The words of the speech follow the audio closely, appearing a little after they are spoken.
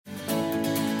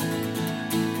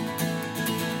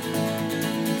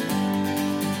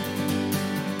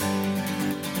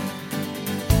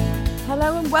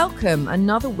Hello and welcome.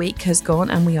 Another week has gone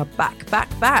and we are back.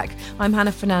 I'm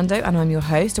Hannah Fernando and I'm your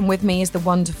host, and with me is the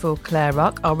wonderful Claire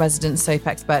Ruck, our resident soap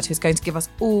expert, who's going to give us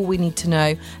all we need to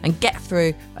know and get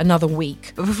through another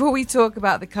week. But before we talk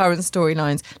about the current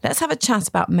storylines, let's have a chat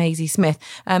about Maisie Smith,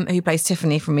 who plays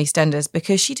Tiffany from EastEnders,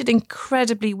 because she did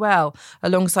incredibly well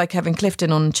alongside Kevin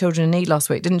Clifton on Children in Need last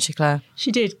week, didn't she, Claire?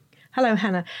 She did. Hello,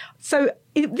 Hannah. So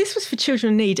this was for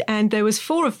Children in Need, and there was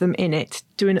 4 of them in it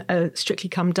doing a Strictly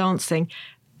Come Dancing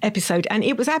episode, and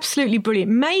it was absolutely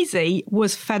brilliant. Maisie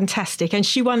was fantastic, and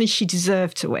she won and she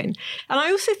deserved to win. And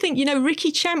I also think,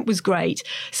 Ricky Champ was great.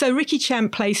 So Ricky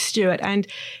Champ plays Stuart, and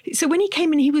so when he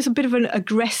came in, he was a bit of an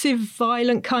aggressive,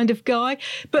 violent kind of guy,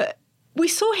 but we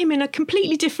saw him in a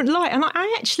completely different light. And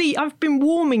I've been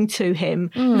warming to him.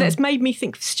 That's made me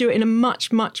think of Stuart in a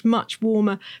much, much, much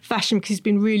warmer fashion, because he's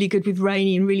been really good with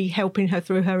Rainey and really helping her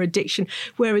through her addiction.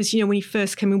 Whereas, when he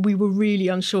first came in, we were really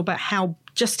unsure about how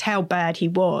bad he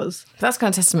was. That's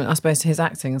kind of testament, I suppose, to his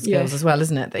acting skills as well,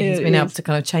 isn't it? That he's been able to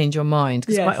kind of change your mind.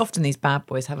 Because quite often these bad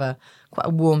boys have quite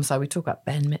a warm side. We talk about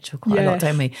Ben Mitchell quite a lot,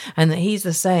 don't we? And that he's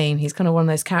the same. He's kind of one of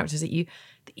those characters that you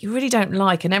really don't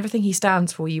like, and everything he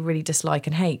stands for you really dislike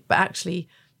and hate, but actually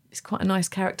it's quite a nice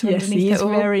character underneath he is it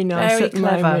all. Very nice very at the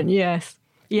clever. moment, yes.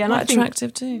 Yeah, and quite I think,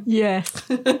 attractive too. Yes.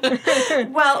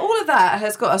 Well, all of that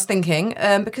has got us thinking,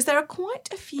 because there are quite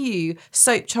a few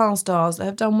soap child stars that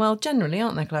have done well generally,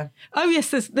 aren't there, Claire? Oh, yes,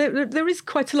 there is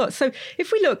quite a lot. So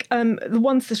if we look, the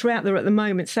ones that are out there at the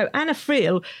moment, so Anna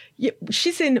Friel,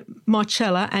 she's in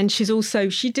Marcella, and she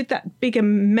did that big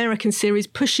American series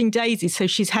Pushing Daisies, so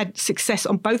she's had success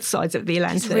on both sides of the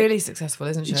Atlantic. She's really successful,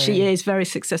 isn't she? She is very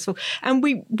successful. And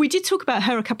we did talk about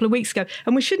her a couple of weeks ago,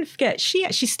 and we shouldn't forget, she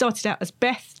actually started out as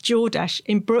Beth Jordache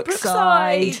in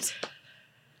Brookside.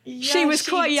 Yeah, she was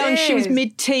quite young. She was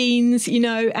mid-teens,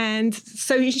 and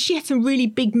so she had some really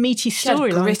big, meaty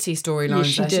storylines. Gritty storylines. Yes,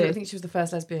 she did. I think she was the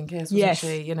first lesbian kiss, wasn't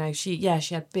she?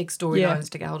 She had big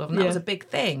storylines to get hold of, and that was a big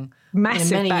thing.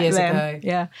 Massive many back years then. ago.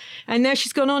 Yeah, and now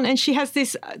she's gone on, and she has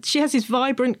this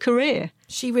vibrant career.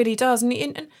 She really does,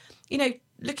 and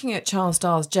looking at child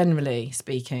stars generally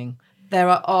speaking, there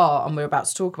are, and we're about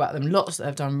to talk about them, lots that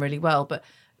have done really well, but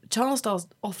child stars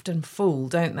often fall,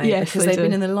 don't they? Yes, because they've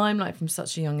been in the limelight from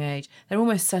such a young age. They're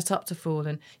almost set up to fall.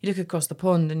 And you look across the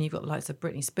pond and you've got the likes of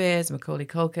Britney Spears, Macaulay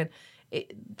Culkin.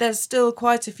 There's still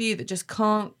quite a few that just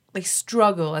can't. They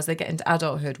struggle as they get into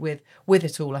adulthood with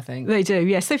it all, I think. They do,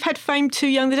 yes. They've had fame too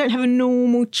young. They don't have a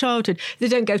normal childhood. They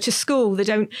don't go to school. They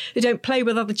don't play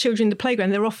with other children in the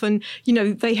playground. They're often,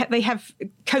 they have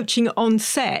coaching on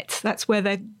set. That's where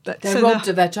they're robbed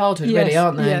of their childhood, really,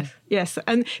 aren't they? Yes.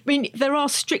 And I mean, there are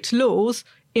strict laws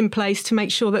in place to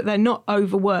make sure that they're not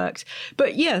overworked.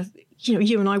 But you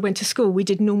and I went to school. We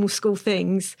did normal school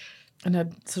things. And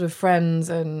had sort of friends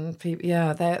and people.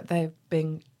 Yeah, they're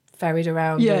being ferried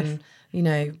around in,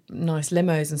 nice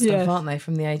limos and stuff, aren't they,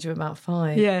 from the age of about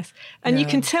 5? Yes. And you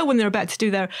can tell when they're about to do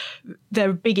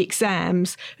their big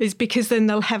exams, is because then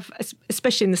they'll have,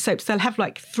 especially in the soaps, they'll have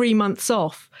like 3 months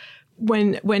off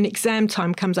when exam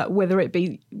time comes up, whether it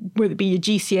be your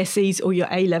GCSEs or your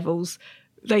A-levels.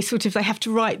 They have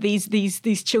to write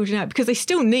these children out, because they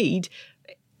still need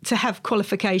to have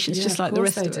qualifications, just like the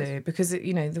rest of us. They do, because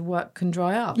the work can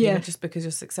dry up. Just because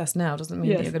you're success now doesn't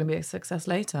mean that you're going to be a success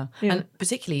later. Yeah. And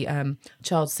particularly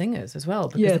child singers as well,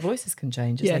 because the voices can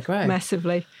change as they grow.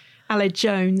 Massively. Aled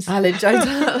Jones. And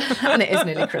it is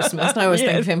nearly Christmas. I always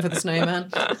think of him for the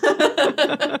snowman.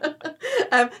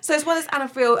 So as well as Anna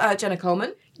Friel, Jenna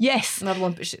Coleman. Yes. Another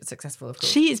one, but she's successful, of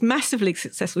course. She is massively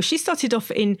successful. She started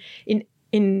off in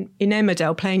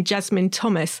Emmerdale playing Jasmine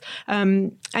Thomas,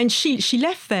 and she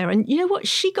left there, and you know what,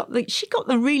 she got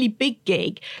the really big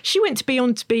gig. She went to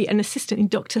be an assistant in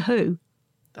Doctor Who.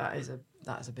 That is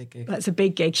a big gig. That's a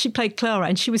big gig. She played Clara,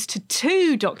 and she was to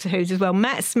 2 Doctor Who's as well,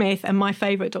 Matt Smith and my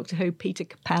favourite Doctor Who, Peter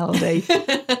Capaldi.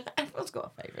 Everyone's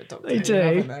got a favourite Doctor They Who, do.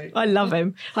 haven't they? I love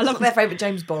him. I love their favourite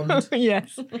James Bond.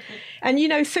 Yes.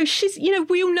 And so she's,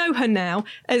 we all know her now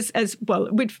as well.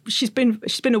 She's been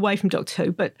away from Doctor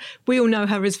Who, but we all know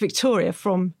her as Victoria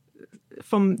from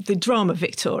the drama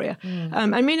Victoria.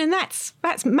 And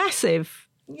that's massive.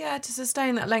 Yeah, to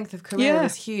sustain that length of career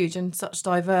is huge, and such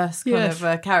diverse kind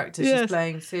of characters she's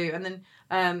playing too. And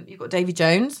then you've got Davy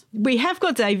Jones. We have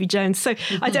got Davy Jones. So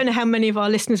I don't know how many of our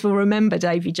listeners will remember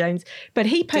Davy Jones, but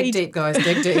he played... Dig deep, guys,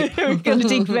 dig deep. We're going to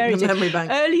dig very deep. Memory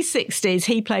bank. Early 60s,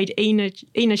 he played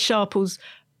Ina Sharple's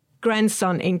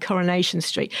grandson in Coronation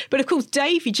Street. But of course,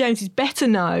 Davy Jones is better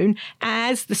known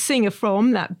as the singer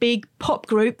from that big pop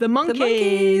group, The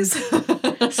Monkees.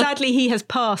 Sadly, he has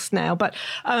passed now. But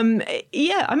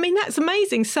that's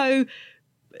amazing. So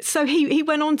he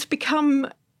went on to become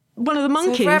one of the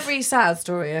monkeys. So for every sad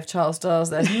story of child stars,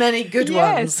 there's many good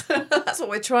Yes. ones. That's what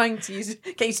we're trying to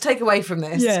get you to take away from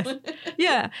this. Yeah,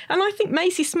 yeah, and I think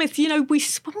Maisie Smith. You know, when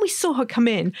we saw her come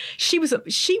in, she was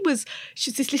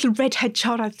this little redhead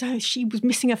child. I don't know, she was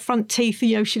missing her front teeth.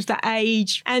 You know, she was that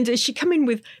age, and she come in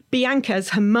with Bianca as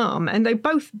her mum, and they were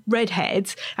both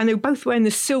redheads, and they were both wearing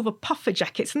the silver puffer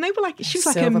jackets, and they were like, she was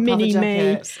like a mini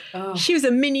me. Oh. She was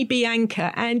a mini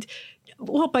Bianca, and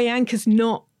while Bianca's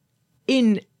not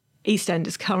in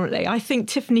EastEnders currently, I think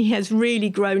Tiffany has really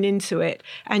grown into it,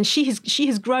 and she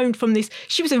has grown from this.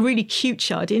 She was a really cute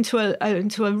child into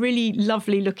a really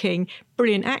lovely looking,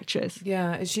 brilliant actress.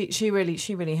 Yeah, she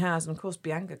really has, and of course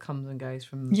Bianca comes and goes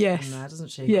from there, doesn't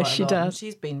she? Yes, Quite a she lot. does. And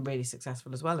she's been really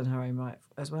successful as well in her own right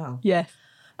as well. Yeah.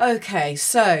 Okay,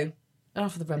 so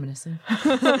enough of the reminiscing.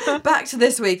 Back to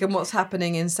this week and what's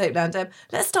happening in Soapland.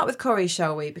 Let's start with Corrie,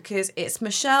 shall we? Because it's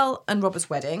Michelle and Robert's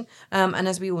wedding. And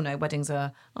as we all know, weddings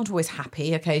aren't always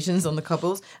happy occasions on the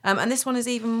cobbles. And this one is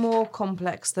even more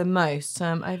complex than most.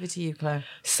 Over to you, Claire.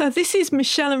 So this is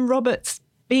Michelle and Robert's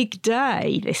big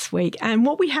day this week. And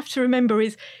what we have to remember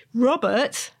is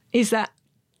Robert is that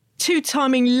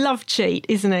two-timing love cheat,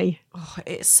 isn't he? Oh,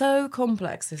 it's so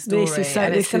complex, this story.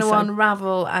 It's going to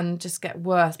unravel and just get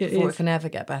worse before it can ever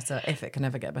get better, if it can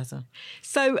ever get better.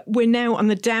 So we're now on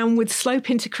the downward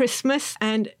slope into Christmas,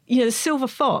 and, you know, the Silver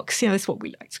Fox, you know, that's what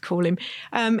we like to call him,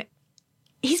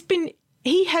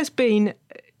 he has been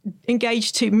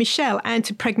engaged to Michelle and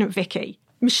to pregnant Vicky.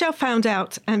 Michelle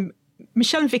and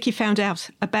Vicky found out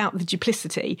about the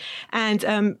duplicity,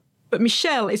 and but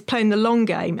Michelle is playing the long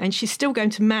game, and she's still going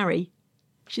to marry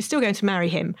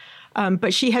him.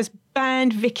 But she has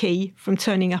banned Vicky from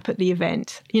turning up at the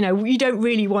event. You know, you don't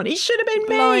really want. It should have been me.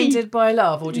 Blinded by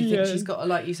love, or do you think she's got,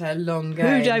 like you say, a long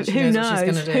game? Who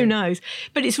knows? Who knows?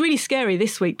 But it's really scary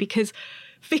this week because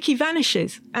Vicky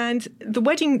vanishes, and the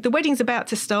wedding's about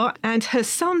to start, and her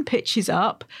son pitches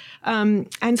up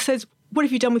and says, "What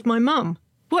have you done with my mum?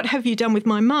 What have you done with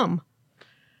my mum?"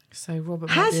 So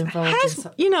Robert might be involved Has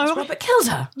Robert killed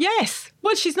her? Yes.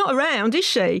 Well, she's not around, is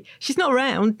she? She's not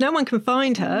around. No one can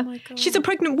find her. Oh my God. She's a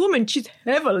pregnant woman. She's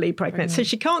heavily pregnant, so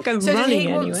she can't go running anywhere. So does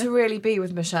he want to really be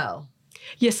with Michelle?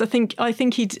 Yes, I think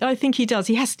he does.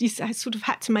 He has sort of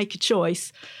had to make a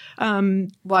choice.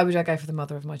 Why would I go for the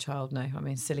mother of my child? No, I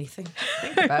mean, silly thing.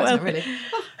 Think about it,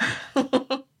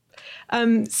 really.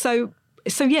 So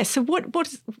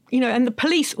what you know, and the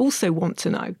police also want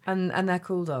to know. And they're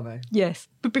called, are they? Yes.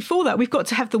 But before that, we've got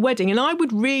to have the wedding. And I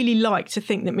would really like to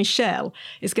think that Michelle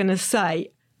is going to say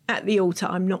at the altar,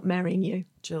 "I'm not marrying you."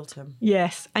 Jilt him.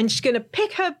 Yes. And she's going to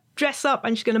pick her dress up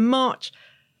and she's going to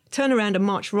turn around and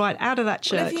march right out of that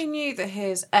church. Well, if you knew that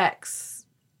his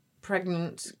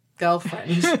ex-pregnant girlfriend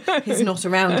is not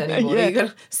around anymore, you've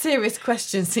got serious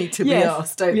questions need to be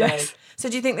asked, don't they? So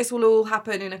do you think this will all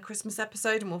happen in a Christmas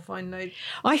episode and we'll find no...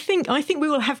 I think we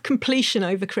will have completion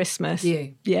over Christmas. Do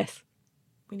you? Yes.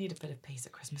 We need a bit of peace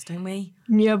at Christmas, don't we?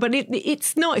 Yeah, but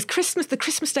it's not. It's Christmas. The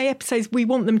Christmas Day episodes, we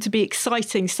want them to be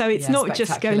exciting. So it's not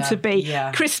just going to be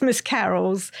Christmas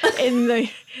carols in the...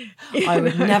 I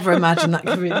would never imagine that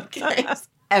could be the case.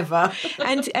 Ever.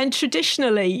 And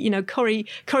traditionally, you know,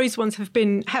 Corrie's ones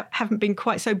haven't been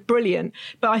quite so brilliant.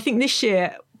 But I think this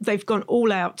year they've gone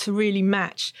all out to really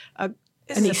match an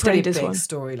EastEnders one.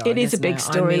 Storyline. It is a big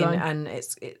storyline, and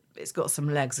it's got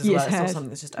some legs as well. It's not something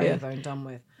that's just over and done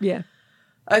with. Yeah.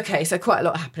 Okay, so quite a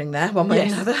lot happening there, one way or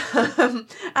another.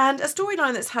 And a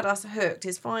storyline that's had us hooked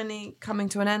is finally coming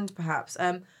to an end, perhaps.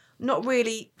 Not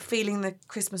really feeling the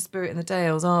Christmas spirit in the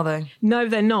Dales, are they? No,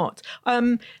 they're not.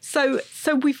 So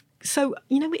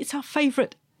you know, it's our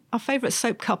favourite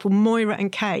soap couple, Moira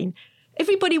and Kane.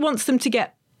 Everybody wants them to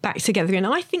get back together, and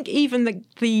I think even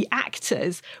the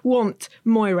actors want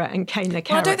Moira and Kane, their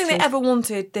characters. Well, I don't think they ever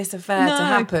wanted this affair to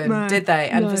happen, did they?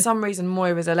 And for some reason,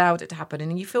 Moira's allowed it to happen,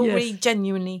 and you feel really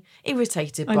genuinely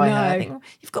irritated by her. I think, well,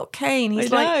 you've got Kane.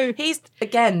 He's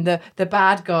again the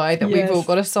bad guy that we've all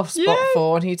got a soft spot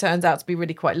for, and who turns out to be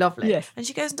really quite lovely. Yes. And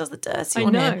she goes and does the dirty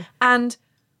on him, and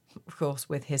of course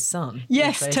with his son.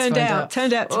 Yes, turned out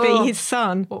to be his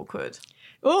son. Awkward.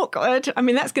 Oh, God. I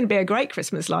mean, that's going to be a great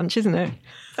Christmas lunch, isn't it?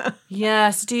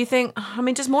 Yes. Do you think,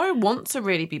 does Moira want to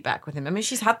really be back with him? I mean,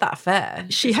 she's had that affair.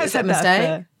 She has had that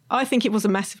affair. I think it was a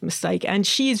massive mistake. And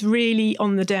she is really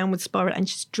on the downward spiral and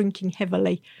she's drinking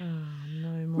heavily. Oh, no,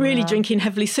 Moira. Really drinking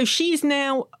heavily. So she's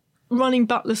now running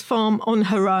Butler's Farm on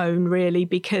her own, really,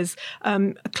 because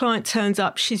a client turns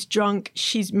up, she's drunk,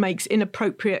 she makes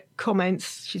inappropriate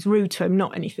comments, she's rude to him,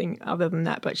 not anything other than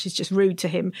that, but she's just rude to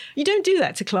him. You don't do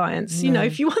that to clients. No. You know,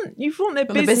 if you want their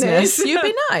business, you'd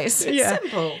be nice. It's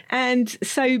simple. And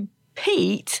so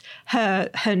Pete, her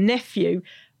nephew,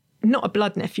 not a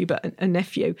blood nephew, but a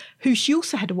nephew, who she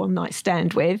also had a one-night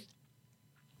stand with.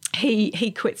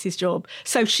 He quits his job.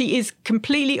 So she is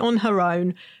completely on her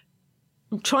own,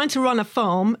 trying to run a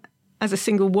farm as a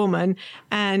single woman,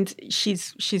 and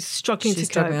she's struggling She's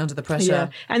struggling under the pressure. Yeah.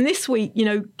 And this week,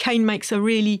 Cain makes a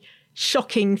really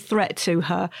shocking threat to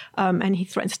her, and he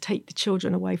threatens to take the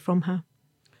children away from her.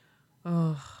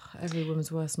 Oh, every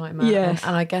woman's worst nightmare. Yes.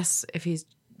 And I guess if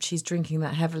she's drinking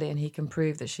that heavily and he can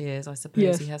prove that she is, I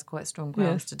suppose he has quite strong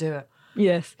grounds to do it.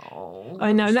 Yes. Oh,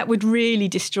 I know, and that would really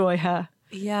destroy her.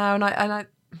 Yeah, and I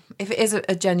if it is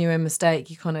a genuine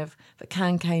mistake, but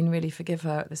can Cain really forgive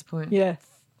her at this point? Yeah.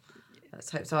 Let's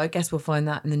hope so. I guess we'll find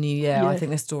that in the new year. Yeah. I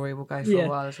think this story will go for a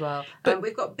while as well. But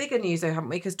we've got bigger news though, haven't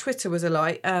we? Because Twitter was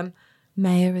alight.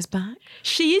 Maya is back.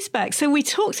 She is back. So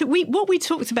what we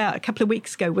talked about a couple of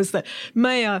weeks ago was that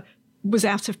Maya was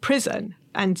out of prison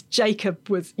and Jacob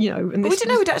was, and we didn't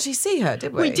know we'd actually see her,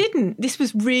 did we? We didn't. This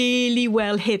was really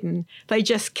well hidden. They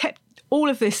just kept all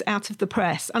of this out of the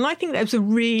press. And I think that was a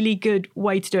really good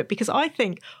way to do it, because I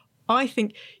think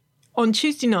on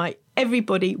Tuesday night,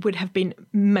 everybody would have been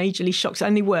majorly shocked,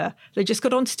 and they were. They just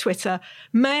got onto Twitter.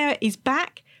 Maya is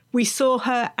back. We saw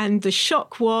her, and the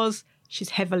shock was she's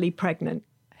heavily pregnant.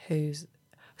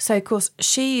 So, of course,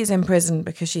 she is in prison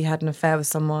because she had an affair with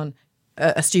someone,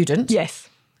 a student. Yes.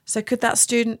 So could that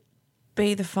student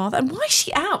be the father? And why is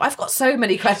she out? I've got so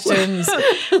many questions.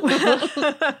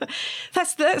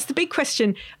 That's the big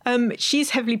question. She's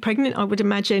heavily pregnant, I would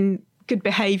imagine, good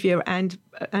behaviour and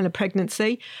a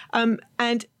pregnancy.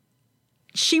 And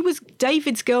she was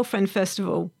David's girlfriend, first of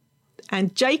all,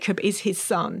 and Jacob is his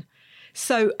son.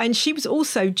 So, and she was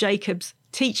also Jacob's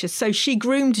teacher. So she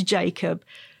groomed Jacob.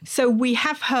 So we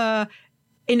have her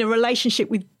in a relationship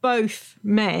with both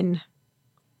men.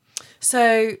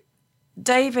 So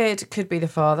David could be the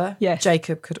father. Yes.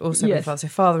 Jacob could also be the father. So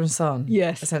father and son.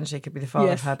 Yes. Essentially could be the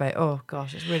father of her baby. Oh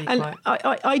gosh, it's really and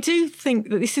I do think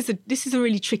that this is a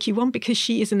really tricky one, because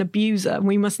she is an abuser, and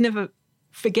we must never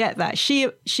forget that.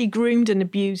 She groomed and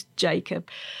abused Jacob.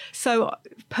 So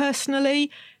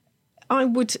personally, I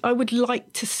would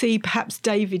like to see perhaps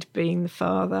David being the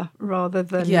father rather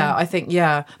than... Yeah, I think,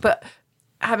 But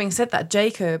having said that,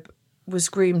 Jacob was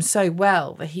groomed so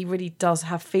well that he really does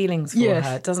have feelings for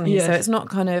her, doesn't he? Yes. So it's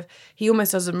not he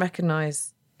almost doesn't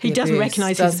recognise He doesn't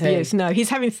recognise his abuse. He? No, he's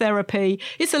having therapy.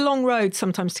 It's a long road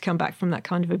sometimes to come back from that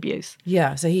kind of abuse.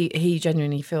 Yeah, so he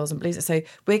genuinely feels and believes it. So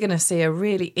we're going to see a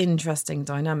really interesting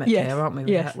dynamic here, aren't we,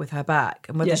 with her back?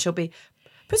 And whether she'll be...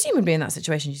 Presumably in that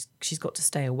situation, she's got to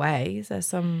stay away. Is there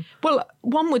some... Well,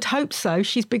 one would hope so.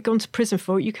 She's been gone to prison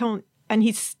for it. You can't... And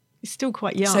he's still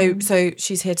quite young. So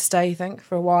she's here to stay, you think,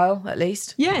 for a while at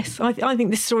least? Yes, I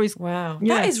think this story's... Wow.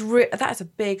 Yeah. That is a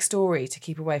big story to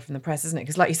keep away from the press, isn't it?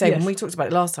 Because like you say, when we talked about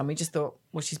it last time, we just thought,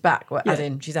 well, she's back, as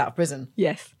in she's out of prison.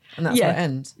 Yes. And that's where it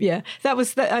ends. Yeah. That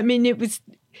was... it was...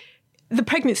 The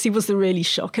pregnancy was the really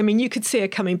shock. I mean, you could see her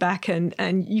coming back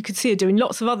and you could see her doing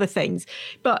lots of other things.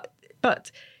 But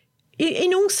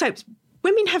in all soaps,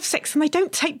 women have sex and they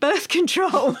don't take birth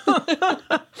control.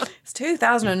 It's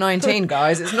 2019,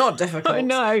 guys. It's not difficult. I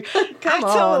know. Come At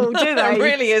on. all, do they? It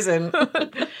really isn't.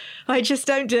 I just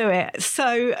don't do it.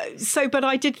 So, but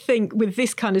I did think with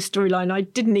this kind of storyline, I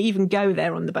didn't even go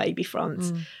there on the baby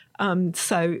front.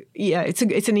 So yeah,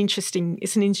 it's an interesting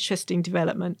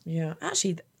development. Yeah,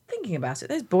 actually, thinking about it,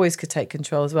 those boys could take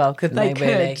control as well, couldn't they?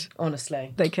 Really,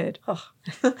 honestly, they could. Oh.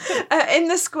 In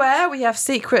the square, we have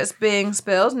secrets being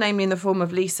spilled, namely in the form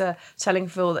of Lisa telling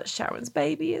Phil that Sharon's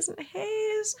baby isn't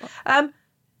his. But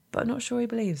I'm not sure he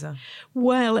believes her.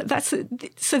 Well, this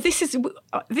is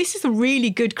a really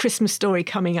good Christmas story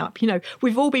coming up. You know,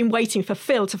 we've all been waiting for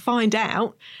Phil to find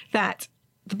out that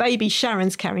the baby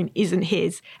Sharon's carrying isn't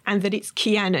his, and that it's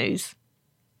Keanu's,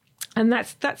 and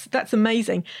that's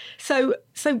amazing. So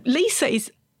Lisa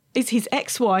is his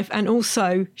ex-wife, and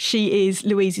also she is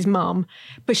Louise's mum,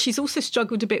 but she's also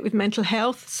struggled a bit with mental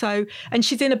health. And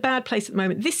she's in a bad place at the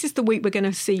moment. This is the week we're going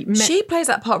to see. She plays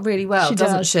that part really well,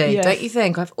 doesn't she? Yes. Don't you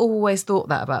think? I've always thought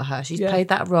that about her. She's played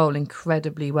that role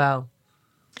incredibly well.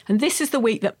 And this is the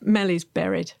week that Mel is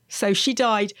buried. So she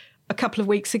died a couple of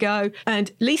weeks ago,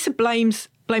 and Lisa blames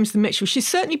the Mitchells. She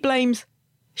certainly blames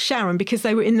Sharon because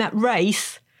they were in that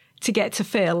race to get to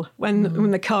Phil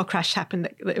when the car crash happened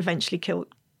that eventually killed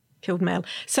Mel.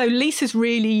 So Lisa's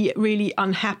really, really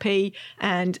unhappy,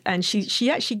 and she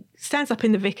actually stands up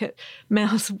in the vicar at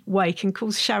Mel's wake and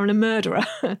calls Sharon a murderer.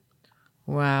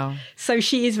 Wow. So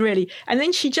she is really, and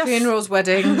then she just Funerals,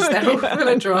 weddings, they're all full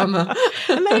of drama.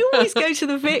 and they always go to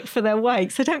the Vic for their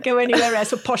wakes. They don't go anywhere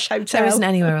else, a posh hotel. There isn't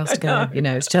anywhere else to go.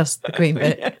 It's just the Queen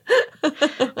Vic.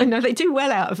 I know they do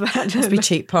well out of that. Must be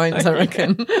cheap pints, I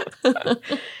reckon.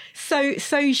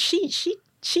 So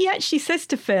she actually says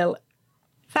to Phil,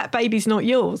 "That baby's not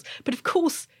yours." But of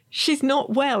course, she's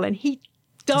not well, and he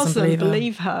doesn't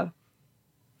believe her.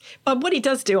 But what he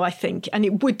does do, I think, and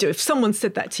it would do, if someone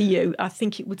said that to you, I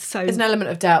think it would sow... There's an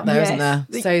element of doubt there, isn't there?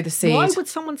 Sow the seed. Why would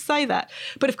someone say that?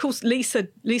 But of course, Lisa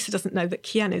doesn't know that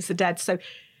Keanu's the dad. So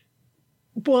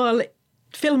while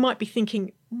Phil might be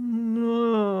thinking,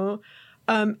 no,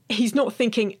 he's not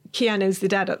thinking Keanu's the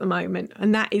dad at the moment.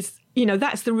 And that is,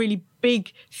 that's the really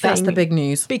big thing. That's the big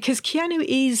news. Because Keanu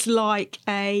is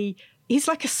he's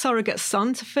like a surrogate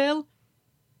son to Phil.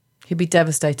 He'd be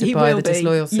devastated by the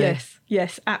disloyalty.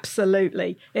 Yes,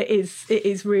 absolutely. It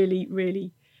is really,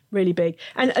 really, really big.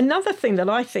 And another thing that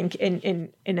I think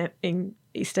in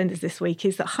EastEnders this week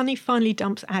is that Honey finally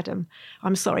dumps Adam.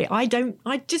 I'm sorry, I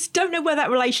just don't know where that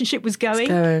relationship was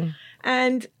going.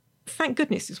 And thank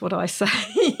goodness is what I say.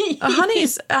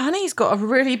 Honey's got a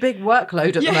really big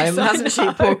workload at the moment, hasn't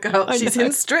she? Poor girl. She's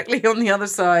in Strictly on the other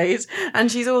side,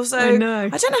 and she's also. I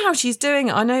don't know how she's doing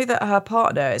it. I know that her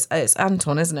partner it's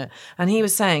Anton, isn't it? And he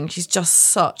was saying she's just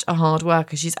such a hard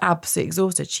worker. She's absolutely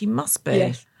exhausted. She must be.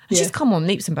 Yes. And she's come on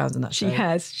leaps and bounds in that show.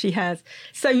 She has.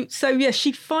 So yeah,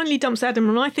 she finally dumps Adam,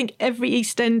 and I think every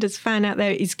EastEnders fan out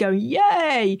there is going,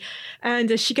 yay!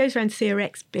 And she goes around to see her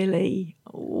ex, Billy.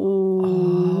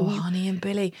 Oh, Honey and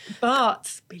Billy.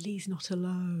 But Billy's not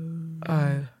alone.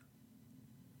 Oh.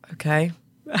 Okay.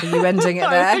 Are you ending it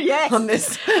there? Yes. On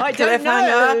this I don't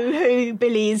know who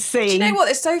Billy is seeing. Do you know what?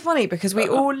 It's so funny because we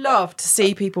all love to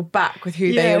see people back with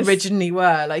who they originally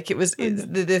were. Like it's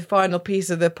the final piece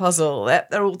of the puzzle.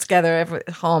 They're all together,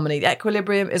 harmony. The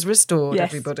equilibrium is restored,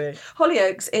 everybody.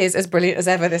 Hollyoaks is as brilliant as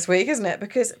ever this week, isn't it?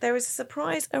 Because there is a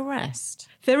surprise arrest.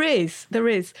 There is.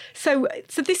 So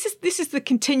this is the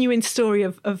continuing story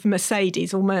of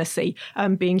Mercedes or Mercy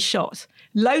being shot.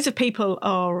 Loads of people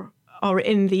are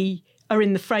in the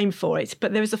frame for it,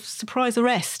 but there is a surprise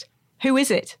arrest. Who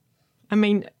is it? I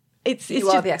mean, it's you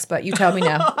are the expert. You tell me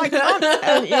now. I can't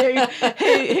tell you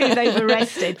who they've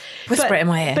arrested. Whisper it in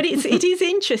my ear. But it is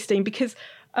interesting because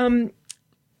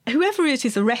whoever it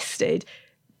is arrested,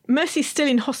 Mercy's still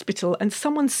in hospital, and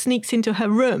someone sneaks into her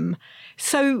room.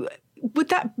 So would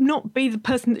that not be the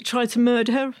person that tried to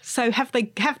murder her? So have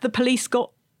the police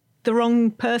got the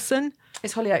wrong person?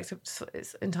 It's Hollyoaks.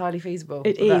 It's entirely feasible.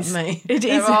 It is. It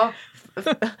is.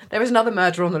 There is another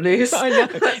murder on the loose. I know.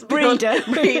 Breeder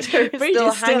is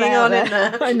still hanging on in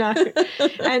there. I know.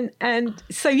 And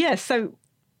so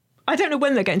I don't know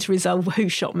when they're going to resolve who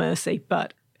shot Mercy,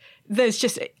 but there's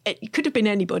just it could have been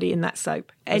anybody in that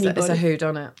soap. Anybody. It's a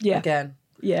whodunit. Yeah. Again.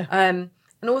 Yeah. And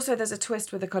also there's a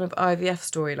twist with the kind of IVF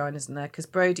storyline, isn't there? Because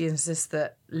Brody insists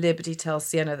that Liberty tells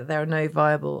Sienna that there are no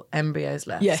viable embryos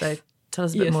left. Yes. So tell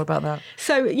us a bit more about that.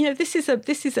 So, this is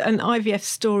an IVF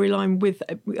storyline with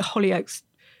a Hollyoaks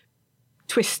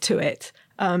twist to it.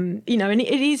 And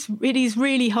it is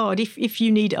really hard if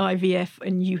you need IVF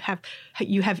and you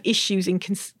have issues in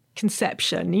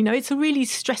conception. It's a really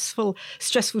stressful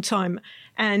time.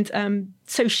 And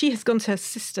so she has gone to her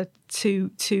sister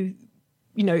to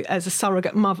as a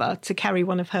surrogate mother to carry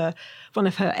one of her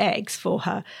eggs for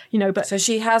her. But so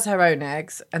she has her own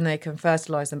eggs and they can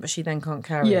fertilise them, but she then can't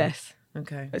carry them. Yes.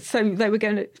 Okay. So they were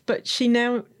going to, but she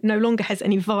now no longer has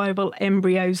any viable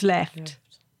embryos left.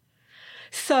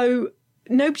 So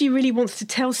nobody really wants to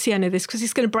tell Sienna this because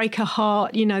it's going to break her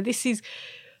heart. This is.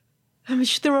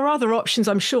 There are other options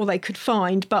I'm sure they could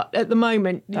find, but at the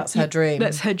moment... That's her dream.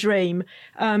 That's her dream.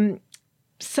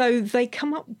 So they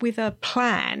come up with a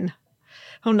plan.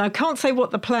 Oh, no, I can't say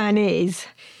what the plan is,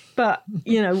 but,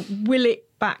 will it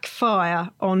backfire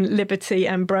on Liberty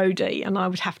and Brody? And I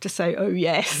would have to say, oh,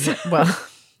 yes. Well,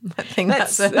 I think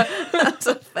that's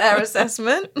a fair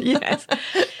assessment. Yes.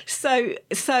 So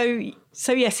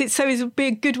yes, it'll be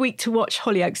a good week to watch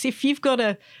Hollyoaks. If you've got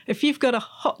a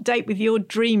hot date with your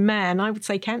dream man, I would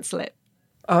say cancel it.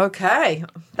 Okay,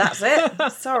 that's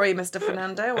it. Sorry, Mr.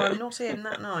 Fernando, I'm not in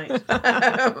that night.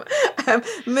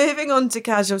 Moving on to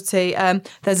Casualty,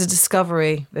 there's a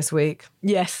discovery this week.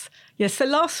 Yes. So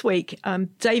last week,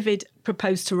 David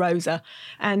proposed to Rosa,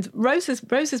 and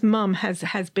Rosa's mum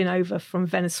has been over from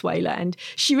Venezuela, and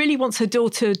she really wants her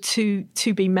daughter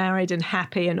to be married and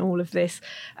happy and all of this.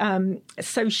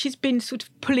 So she's been sort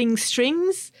of pulling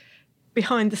strings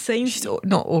behind the scenes. She's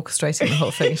not orchestrating the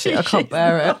whole thing. I can't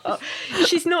bear it.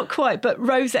 She's not quite, but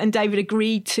Rosa and David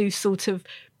agreed to sort of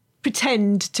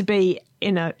pretend to be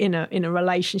in a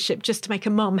relationship just to make a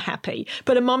mum happy.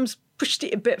 But her mum's pushed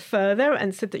it a bit further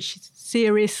and said that she's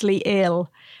seriously ill,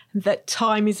 that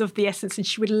time is of the essence, and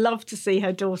she would love to see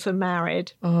her daughter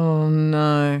married. Oh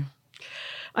no.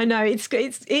 I know, it's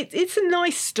a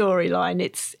nice storyline.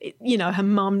 Her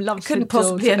mum loves her daughter. Couldn't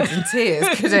possibly end in tears,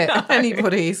 could it? No.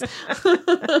 Anybody's.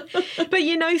 But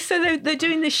so they're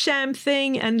doing this sham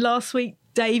thing, and last week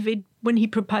David, when he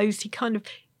proposed, he kind of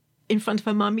in front of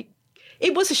her mum.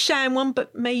 It was a sham one,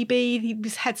 but maybe he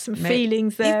had some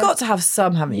feelings there. You've got to have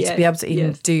some, haven't you, to be able to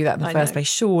even do that in the first place.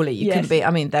 Surely you couldn't be.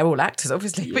 I mean, they're all actors,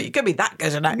 obviously, but you couldn't be that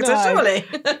good an actor, surely.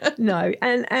 No,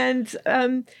 and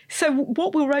so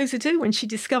what will Rosa do when she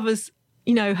discovers,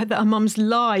 that her mum's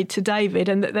lied to David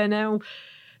and that they're now,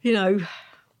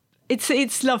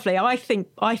 it's lovely. I think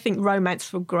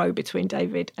romance will grow between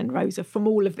David and Rosa from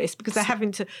all of this, because they're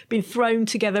having to been thrown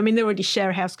together. I mean, they already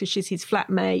share a house because she's his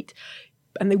flatmate.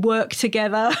 And they work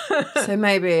together. So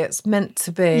maybe it's meant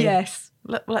to be. Yes.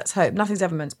 Let's hope. Nothing's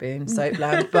ever meant to be in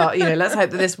Soapland, but, let's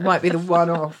hope that this might be the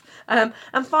one-off. And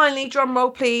finally, drum roll,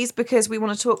 please, because we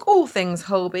want to talk all things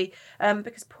Holby,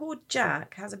 because poor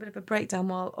Jack has a bit of a breakdown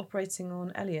while operating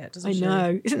on Elliot, doesn't she? I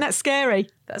know. Isn't that scary?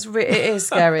 It is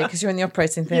scary, because you're in the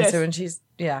operating theatre and she's,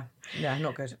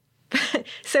 not good.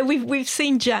 So we've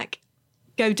seen Jack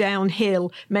go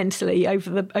downhill mentally over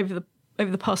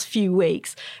the past few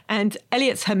weeks. And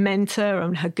Elliot's her mentor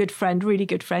and her good friend, really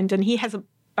good friend, and he has a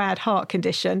bad heart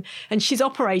condition, and she's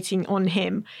operating on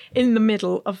him in the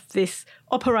middle of this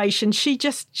operation. She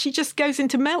just goes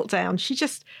into meltdown.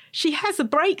 She has a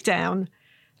breakdown.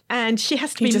 And she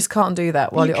has to You just can't do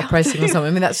that while you're operating on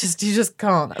something. I mean, you just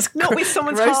can't. That's not with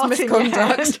someone's gross heart misconduct. in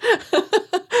your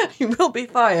hand. You will be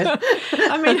fired.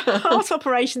 I mean, heart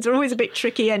operations are always a bit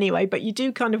tricky anyway, but you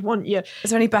do kind of want your...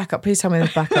 Is there any backup? Please tell me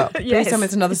there's backup. Yes. Please tell me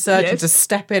there's another surgeon Yes. to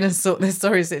step in and sort this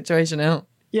sorry situation out.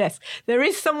 Yes, there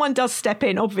is someone does step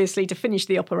in, obviously, to finish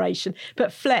the operation.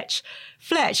 But Fletch,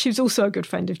 who's also a good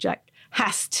friend of Jack,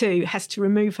 has to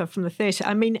remove her from the theatre.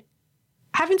 I mean,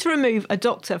 having to remove a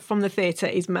doctor from the theatre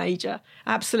is major,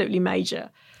 absolutely major.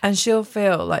 And she'll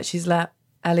feel like she's let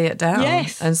Elliot down.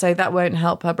 Yes. And so that won't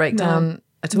help her break down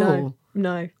at all.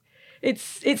 No.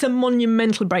 It's a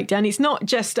monumental breakdown. It's not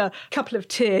just a couple of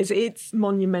tears, it's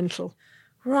monumental.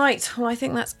 Right. Well, I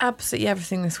think that's absolutely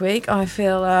everything this week. I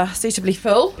feel suitably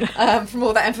full from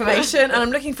all that information. And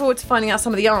I'm looking forward to finding out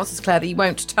some of the answers, Claire, that you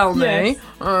won't tell me.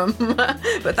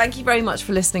 Yes. But thank you very much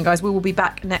for listening, guys. We will be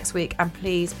back next week. And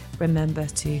please remember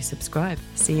to subscribe.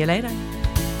 See you later.